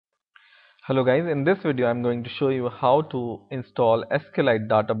Hello guys, in this video I'm going to show you how to install SqLite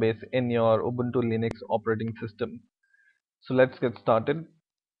database in your Ubuntu Linux operating system. So let's get started.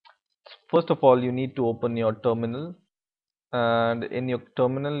 First of all, you need to open your terminal, and in your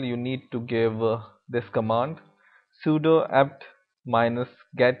terminal you need to give this command sudo apt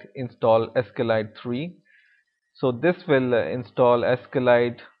 -get install SqLite 3. So this will install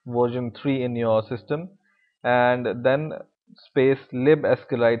SqLite version 3 in your system, and then space lib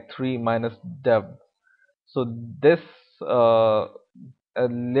SqLite 3 -dev. So this uh,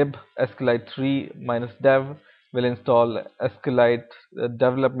 lib SqLite 3 -dev will install SqLite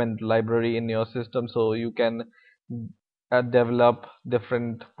development library in your system, so you can develop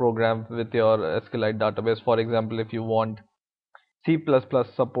different programs with your SqLite database. For example, if you want C++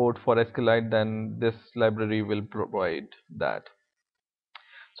 support for SqLite, then this library will provide that.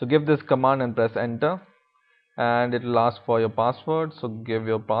 So give this command and press enter, and it will ask for your password. So give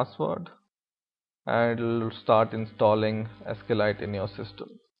your password, and it will start installing SqLite in your system.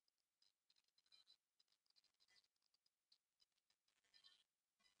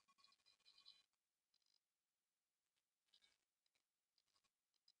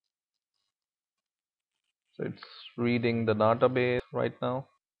 So it's reading the database right now.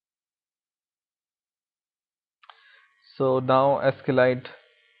 So now SqLite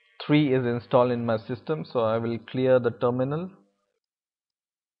 3 is installed in my system, so I will clear the terminal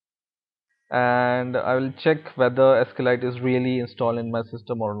and I will check whether SqLite is really installed in my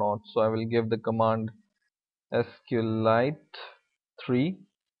system or not. So I will give the command SqLite 3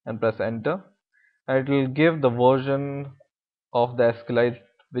 and press enter, and it will give the version of the SqLite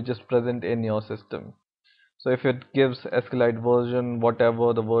which is present in your system. So if it gives SqLite version,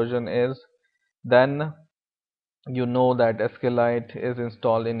 whatever the version is, then you know that SqLite is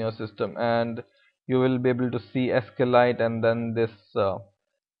installed in your system, and you will be able to see SqLite and then this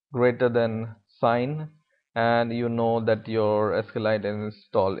greater than sign, and you know that your SqLite is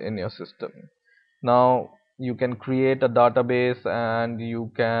installed in your system. Now you can create a database, and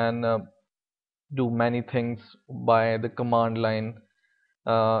you can do many things by the command line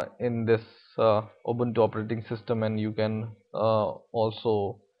in this Ubuntu operating system, and you can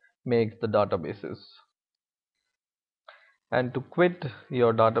also make the databases. And to quit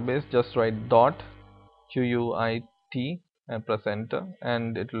your database, just write dot quit and press enter,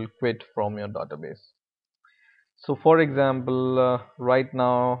 and it will quit from your database. So for example, right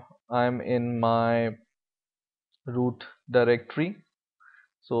now I'm in my root directory,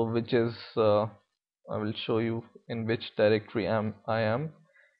 so which is I will show you in which directory I am,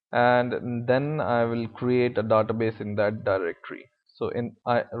 and then I will create a database in that directory. So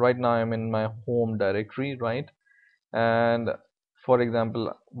right now I'm in my home directory, right? And for example,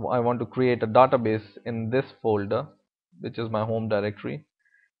 I want to create a database in this folder, which is my home directory.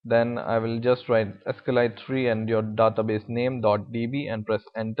 Then I will just write SqLite 3 and your database name .db and press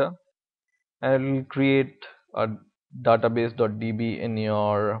enter, and it will create a database.db in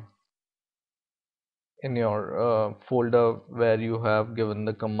your folder where you have given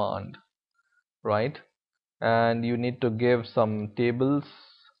the command, right? And you need to give some tables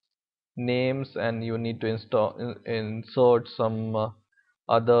names, and you need to insert some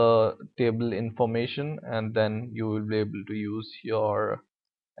other table information, and then you will be able to use your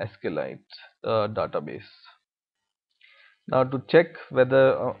SqLite database. Now to check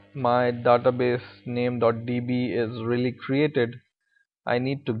whether my database name.db is really created, I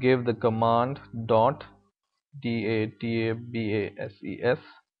need to give the command dot database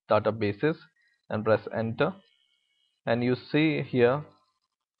databases and press enter, and you see here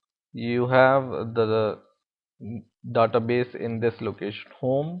you have the database in this location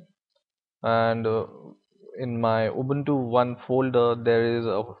home, and in my Ubuntu one folder there is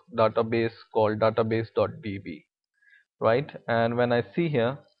a database called database.db, right? And when I see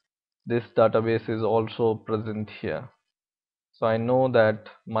here, this database is also present here, so I know that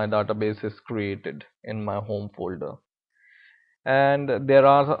my database is created in my home folder. And there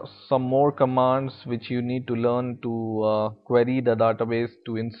are some more commands which you need to learn to query the database,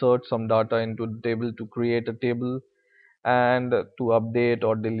 to insert some data into the table, to create a table, and to update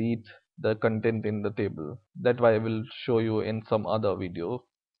or delete the content in the table. That I will show you in some other video.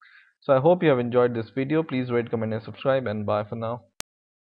 So I hope you have enjoyed this video. Please rate, comment and subscribe, and bye for now.